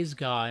 2, Days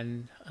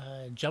Gone,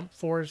 Jump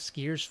Force,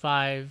 Gears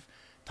 5,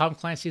 Tom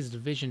Clancy's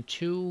Division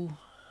 2,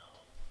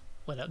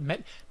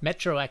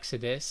 Metro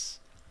Exodus.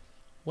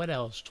 What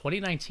else?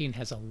 2019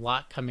 has a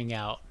lot coming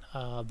out.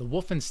 The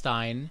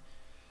Wolfenstein.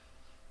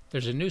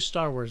 There's a new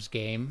Star Wars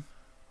game.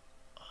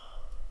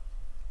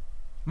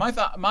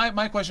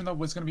 My question though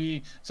was going to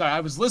be, sorry, I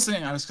was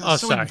listening. I was Oh,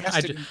 so sorry.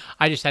 invested.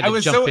 I just had I to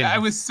was jump so in. I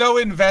was so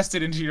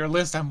invested into your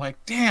list. I'm like,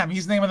 damn,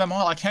 he's naming them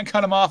all. I can't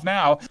cut them off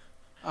now.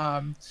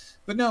 Um,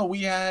 but no,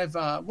 we have.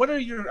 What are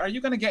you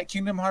going to get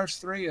Kingdom Hearts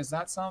 3? Is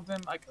that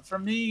something like for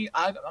me?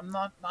 I'm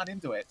not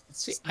into it.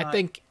 It's See, just I not.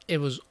 think it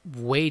was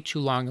way too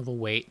long of a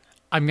wait.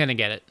 I'm gonna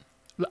get it.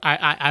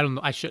 I don't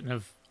know. I shouldn't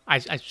have. I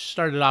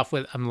started off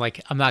with I'm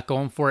like I'm not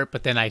going for it,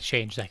 but then I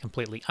changed that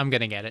completely. I'm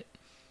gonna get it.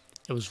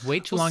 It was way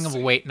too Well, long of a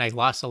see, wait, and I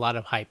lost a lot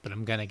of hype, but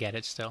I'm gonna get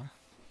it still.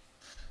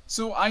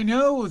 so I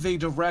know the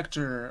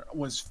director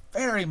was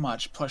very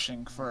much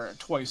pushing for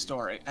Toy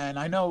Story, and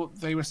I know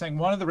they were saying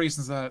one of the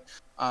reasons that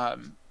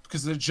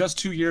because just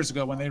 2 years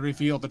ago when they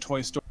revealed the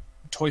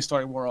Toy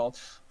Story world,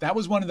 that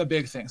was one of the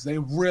big things. They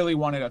really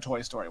wanted a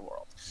Toy Story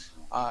world.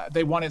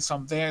 They wanted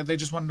some. They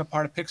just wanted a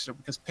part of Pixar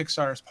because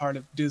Pixar is part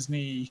of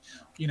Disney.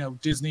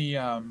 Disney.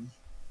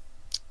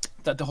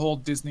 that the whole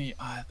Disney,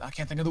 I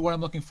can't think of the word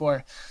I'm looking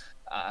for,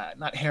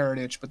 not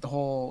heritage, but the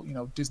whole,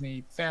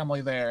 Disney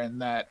family there,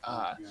 and that,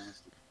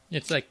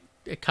 It's like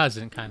a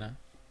cousin kind of.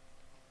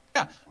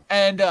 yeah.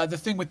 And the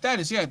thing with that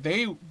is, yeah,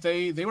 they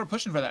were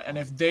pushing for that, and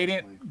if they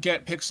didn't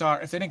get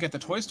Pixar, if they didn't get the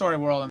Toy Story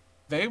world,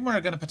 they were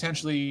going to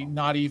potentially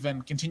not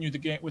even continue the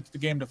game with the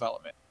game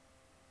development.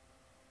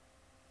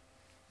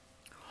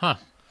 Huh.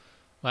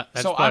 Well,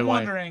 that's So probably I'm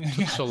why it wondering, took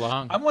yeah, so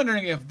long. I'm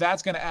wondering if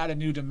that's going to add a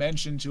new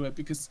dimension to it,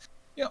 because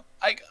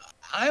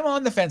I'm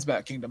on the fence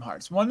about Kingdom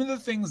Hearts. One of the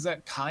things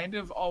that kind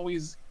of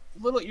always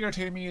a little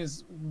irritated me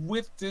is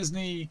with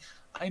Disney.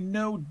 I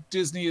know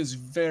Disney is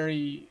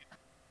very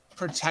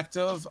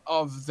protective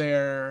of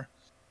their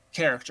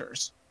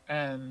characters,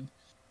 and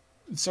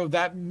so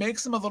that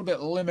makes them a little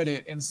bit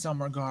limited in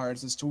some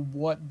regards as to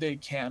what they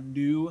can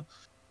do,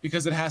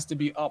 because it has to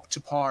be up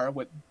to par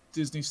with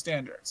Disney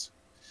standards.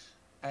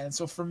 And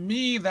so for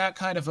me, that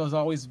kind of has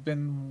always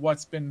been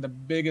what's been the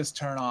biggest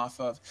turnoff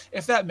of,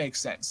 if that makes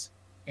sense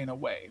in a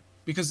way,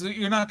 because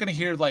you're not going to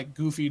hear like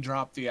Goofy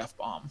drop the F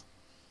bomb,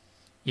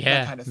 that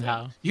Yeah, kind of thing.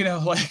 no.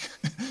 Like,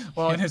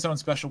 well, in his own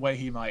special way,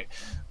 he might.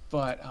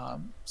 But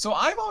so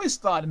I've always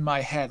thought in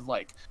my head,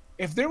 like,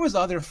 if there was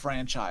other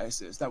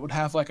franchises that would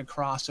have like a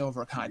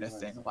crossover kind of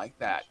thing like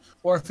that,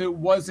 or if it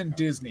wasn't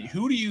Disney,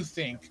 who do you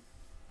think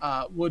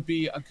would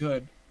be a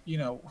good,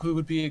 who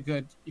would be a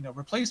good,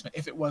 replacement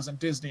if it wasn't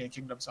Disney and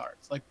Kingdom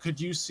Hearts? Like, could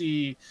you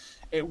see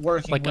it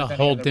working Like a with any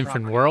whole other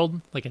different property?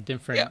 world, like a Yeah,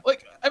 different.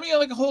 like, I mean,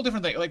 like a whole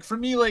different thing. Like for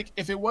me, like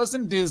if it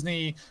wasn't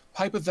Disney,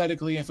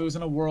 hypothetically, if it was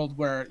in a world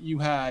where you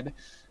had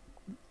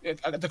the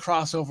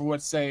crossover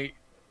with, say,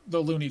 the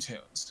Looney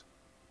Tunes.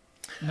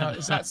 Now,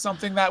 is that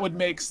something that would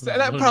make that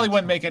Looney probably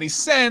wouldn't Tunes. make any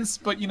sense,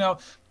 but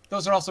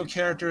those are also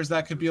characters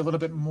that could be a little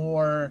bit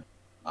more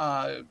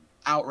uh,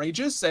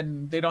 outrageous,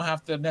 and they don't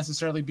have to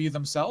necessarily be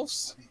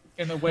themselves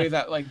in the way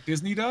that like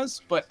Disney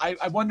does. But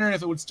I wonder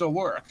if it would still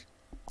work.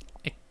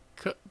 It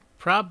could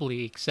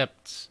probably,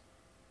 except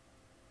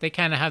they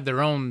kind of have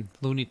their own.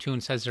 Looney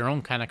Tunes has their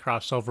own kind of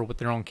crossover with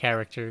their own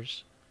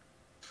characters.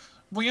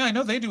 Well, yeah, I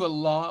know they do a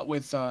lot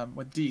with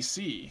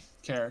DC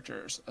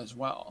characters as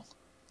well.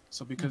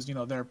 So because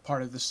they're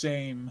part of the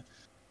same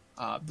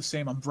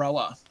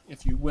umbrella,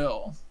 if you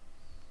will.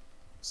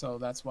 So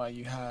that's why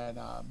you had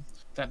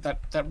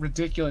that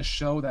ridiculous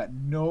show that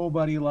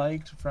nobody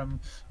liked from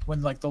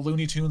when like the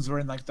Looney Tunes were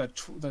in like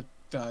the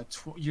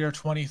year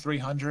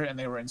 2300 and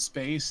they were in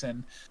space,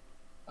 and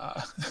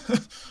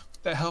what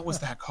the hell was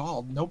that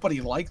called? Nobody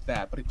liked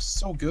that, but it was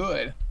so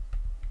good.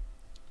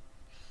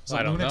 Well, So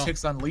I don't know.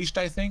 Lunatics Unleashed,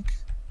 I think.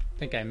 I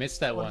think I missed Is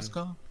that that what it's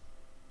one. called?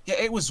 Yeah,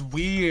 it was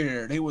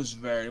weird. It was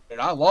very weird.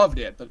 I loved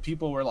it, but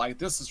people were like,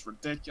 "This is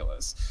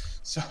ridiculous."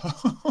 So,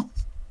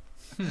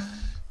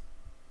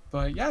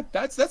 but yeah,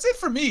 that's it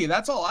for me.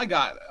 That's all I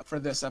got for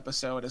this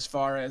episode as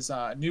far as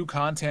new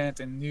content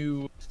and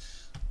new.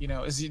 Do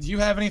you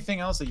have anything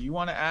else that you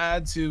want to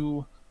add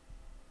to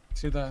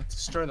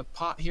stir the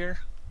pot here?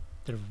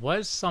 There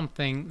was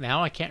something.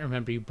 Now I can't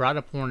remember. You brought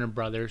up Warner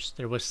Brothers.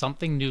 There was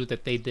something new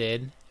that they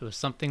did. It was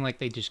something like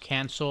they just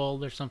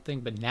canceled or something,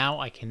 but now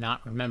I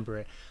cannot remember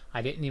it.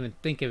 I didn't even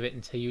think of it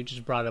until you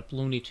just brought up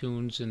Looney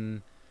Tunes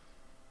and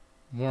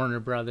Warner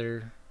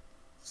Brother.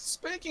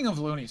 Speaking of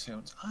Looney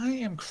Tunes, I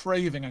am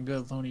craving a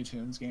good Looney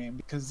Tunes game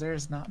because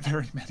there's not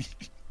very many.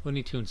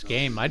 Looney Tunes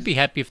game. I'd be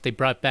happy if they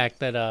brought back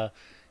that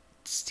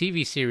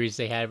TV series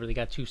they had where they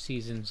got 2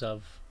 seasons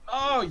of.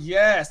 Oh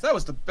yes, that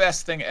was the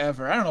best thing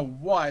ever. I don't know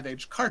why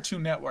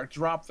Cartoon Network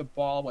dropped the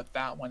ball with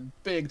that one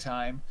big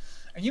time.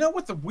 And you know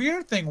what the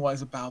weird thing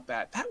was about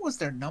that? That was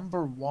their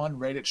number one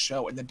rated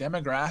show, and the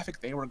demographic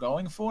they were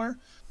going for,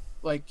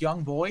 like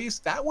young boys,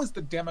 that was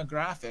the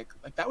demographic.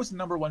 Like that was the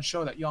number one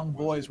show that young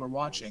boys were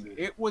watching.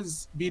 It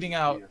was beating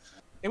out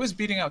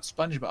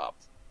SpongeBob.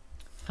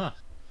 Huh.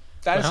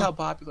 That is how Well,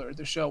 popular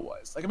the show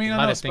was. Like I a mean, I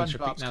lot know of things are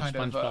SpongeBob's beating out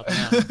kind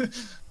of SpongeBob now.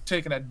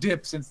 taken a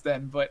dip since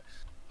then, but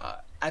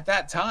at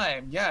that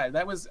time, yeah,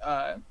 that was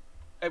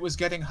it was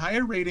getting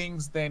higher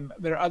ratings than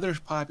their other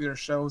popular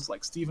shows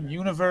like Steven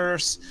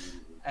Universe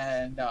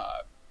and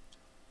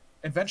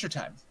Adventure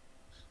Time.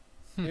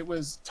 It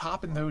was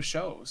topping those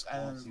shows,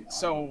 and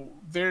so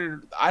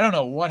I don't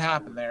know what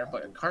happened there,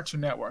 but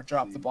Cartoon Network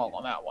dropped the ball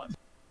on that one.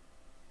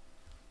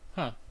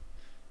 Huh.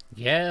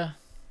 Yeah.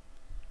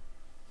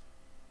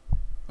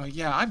 But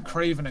yeah, I'm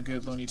craving a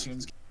good Looney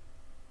Tunes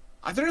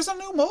game. There's a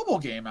new mobile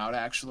game out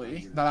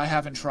actually that I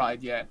haven't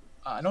tried yet.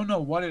 I don't know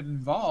what it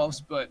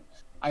involves, but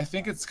I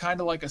think it's kind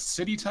of like a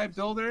city type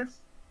builder,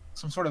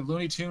 some sort of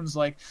Looney Tunes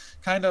like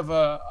kind of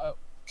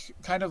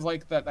kind of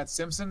like that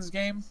Simpsons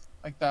game,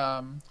 like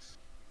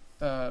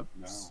the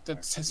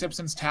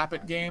Simpsons Tap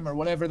It game or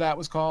whatever that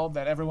was called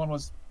that everyone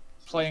was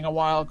playing a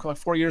while, like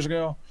 4 years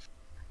ago.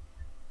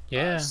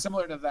 Yeah.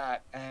 Similar to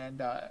that,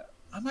 and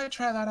I might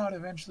try that out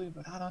eventually,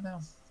 but I don't know.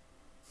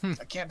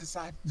 I can't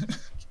decide.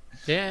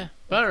 Yeah.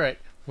 But all right.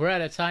 We're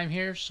out of time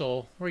here,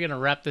 so we're going to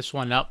wrap this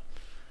one up.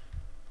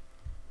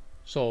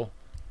 So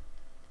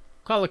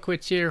call it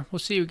quits here. We'll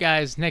see you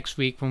guys next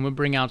week when we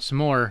bring out some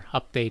more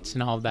updates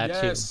and all of that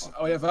Yes. too.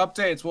 Oh, we have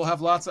updates. We'll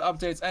have lots of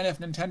updates. And if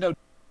Nintendo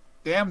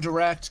damn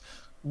direct,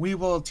 we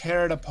will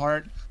tear it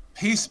apart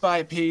piece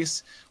by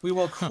piece. We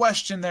will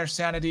question their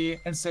sanity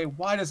and say,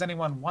 why does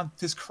anyone want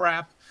this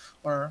crap?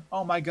 Or,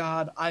 oh my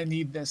God, I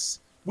need this.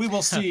 We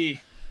will see.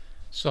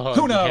 So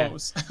Who yeah.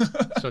 knows?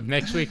 So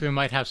next week we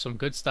might have some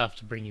good stuff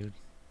to bring you.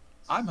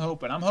 I'm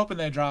hoping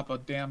they drop a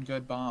damn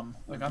good bomb.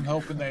 Like I'm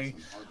hoping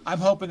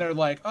they're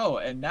like, oh,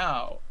 and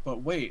now,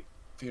 but wait,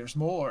 there's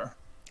more.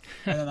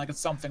 And then like it's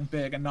something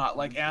big and not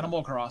like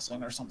Animal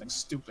Crossing or something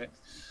stupid.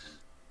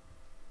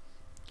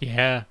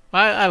 Yeah,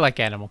 I like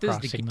Animal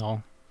Crossing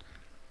though.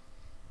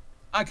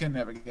 I can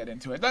never get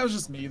into it. That was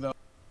just me though.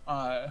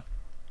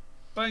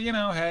 But you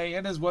know, hey,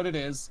 it is what it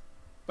is.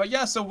 But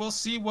yeah, so we'll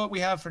see what we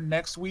have for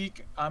next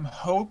week. I'm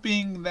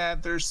hoping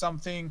that there's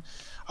something.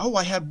 Oh,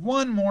 I had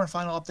one more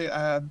final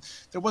update.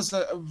 There was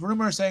a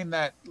rumor saying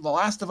that The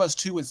Last of Us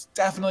 2 is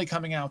definitely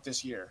coming out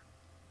this year.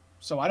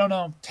 So I don't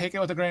know. Take it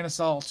with a grain of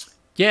salt.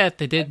 Yeah,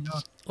 they did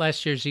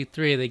last year's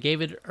E3. They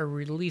gave it a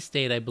release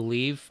date, I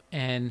believe,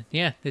 and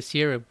yeah, this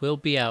year it will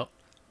be out.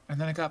 And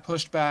then it got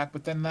pushed back,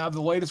 but then now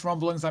the latest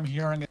rumblings I'm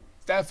hearing it's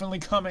definitely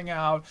coming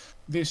out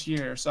this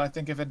year. So I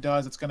think if it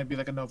does, it's going to be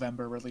like a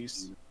November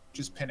release.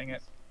 Just pinning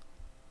it.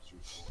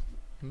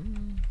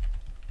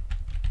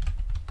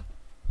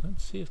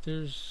 Let's see if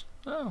there's...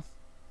 Oh,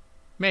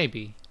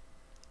 maybe.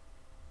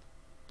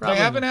 They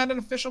haven't had an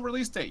official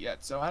release date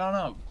yet, so I don't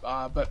know.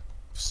 But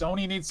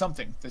Sony needs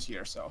something this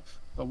year,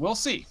 but we'll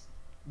see.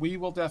 We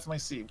will definitely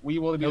see. We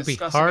will be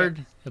discussing hard.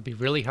 it. It'll be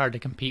really hard to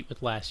compete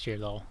with last year,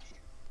 though.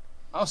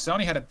 Oh,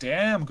 Sony had a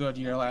damn good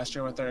year last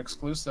year with their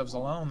exclusives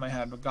alone. They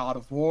had God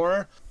of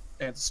War,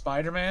 they had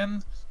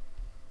Spider-Man.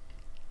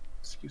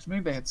 Excuse me,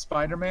 they had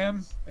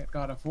Spider-Man, they had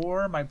God of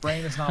War. My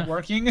brain is not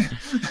working.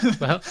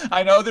 Well,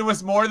 I know there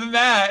was more than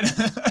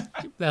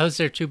that.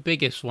 Those are two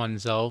biggest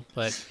ones, though.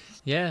 But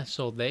yeah,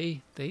 so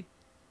they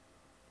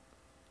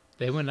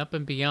went up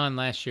and beyond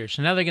last year.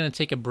 So now they're going to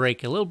take a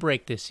little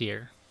break this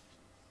year.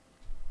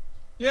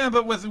 Yeah,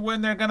 but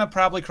when they're going to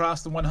probably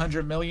cross the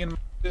 100 million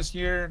this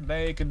year,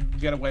 they can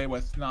get away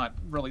with not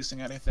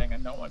releasing anything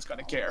and no one's going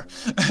to care.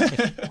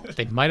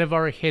 They might have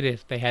already hit it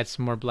if they had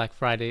some more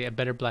a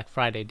better Black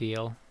Friday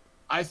deal.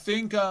 I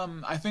think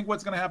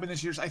what's going to happen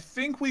this year is I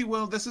think we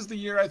will. This is the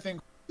year I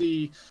think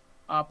the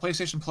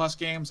PlayStation Plus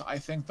games. I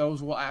think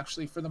those will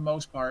actually, for the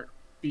most part,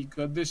 be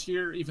good this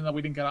year, even though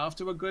we didn't get off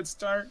to a good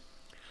start.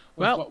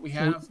 Well, what we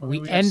have,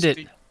 we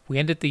ended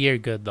the year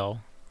good though.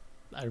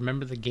 I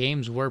remember the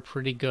games were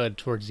pretty good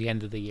towards the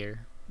end of the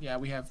year. Yeah,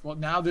 we have. Well,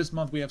 now this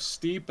month we have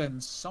Steep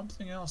and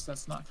something else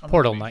that's not coming.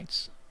 Portal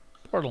Knights.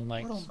 Portal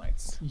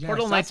Knights. Yes,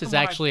 Portal Knights is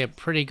actually a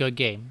pretty good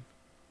game.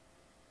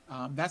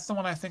 That's the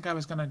one I think I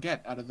was gonna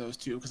get out of those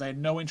two because I had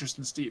no interest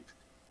in Steep.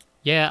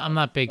 Yeah, I'm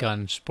not big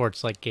on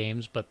sports-like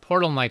games, but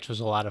Portal Knights was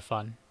a lot of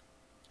fun.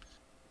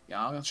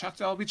 Yeah,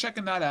 I'll be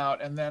checking that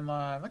out, and then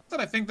like I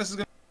said, I think this is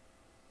gonna.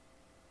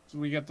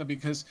 We get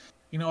because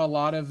a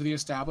lot of the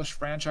established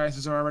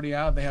franchises are already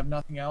out. They have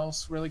nothing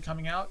else really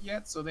coming out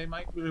yet, so they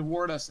might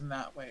reward us in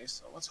that way.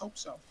 So let's hope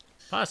so.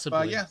 Possibly.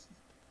 But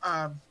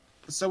yeah.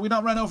 So we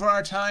don't run over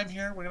our time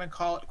here. We're gonna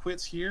call it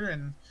quits here,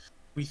 and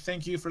we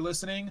thank you for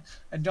listening.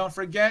 And don't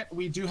forget,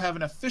 we do have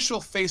an official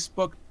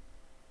Facebook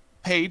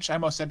page. I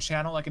almost said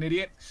channel like an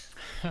idiot.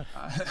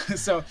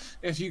 So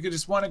if you could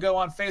just want to go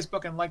on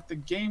Facebook and like the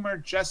Gamer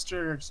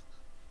Jesters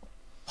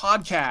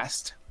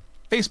podcast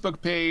Facebook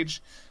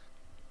page.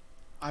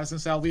 I was gonna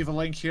say I'll leave a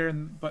link here,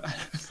 but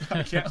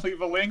I can't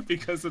leave a link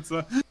because it's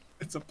a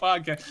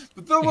podcast.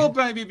 But there will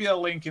maybe be a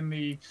link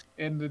in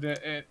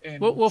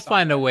We'll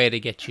find a way to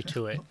get you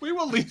to it. We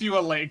will leave you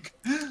a link.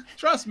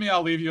 Trust me,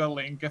 I'll leave you a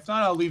link. If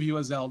not, I'll leave you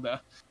a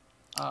Zelda.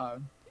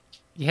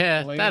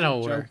 Yeah,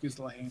 that'll work. Is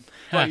lame.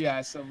 But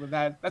yeah, so with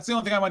that's the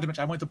only thing I wanted to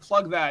mention. I wanted to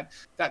plug that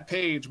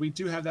page. We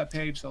do have that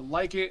page, so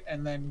like it,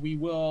 and then we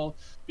will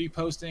be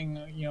posting,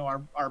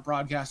 our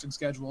broadcasting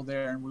schedule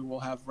there, and we will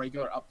have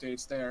regular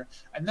updates there.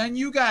 And then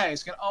you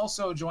guys can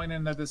also join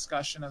in the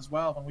discussion as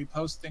well when we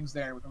post things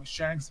there. We're going to be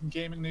sharing some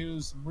gaming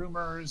news, some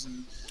rumors,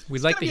 and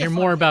we'd like to hear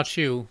more about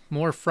you,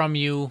 more from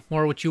you,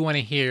 more what you want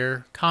to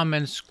hear,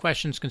 comments,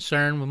 questions,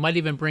 concern. We might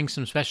even bring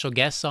some special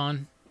guests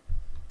on.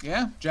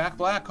 Yeah, Jack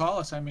Black, call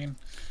us. I mean,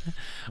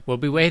 we'll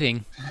be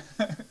waiting.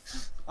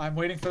 I'm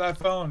waiting for that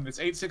phone. It's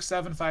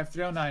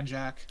 867-5309,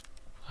 Jack.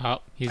 Oh,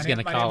 he's going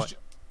to call it.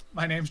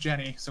 My name's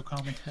Jenny, so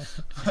call me.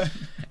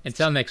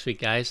 Until next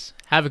week, guys.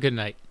 Have a good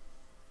night.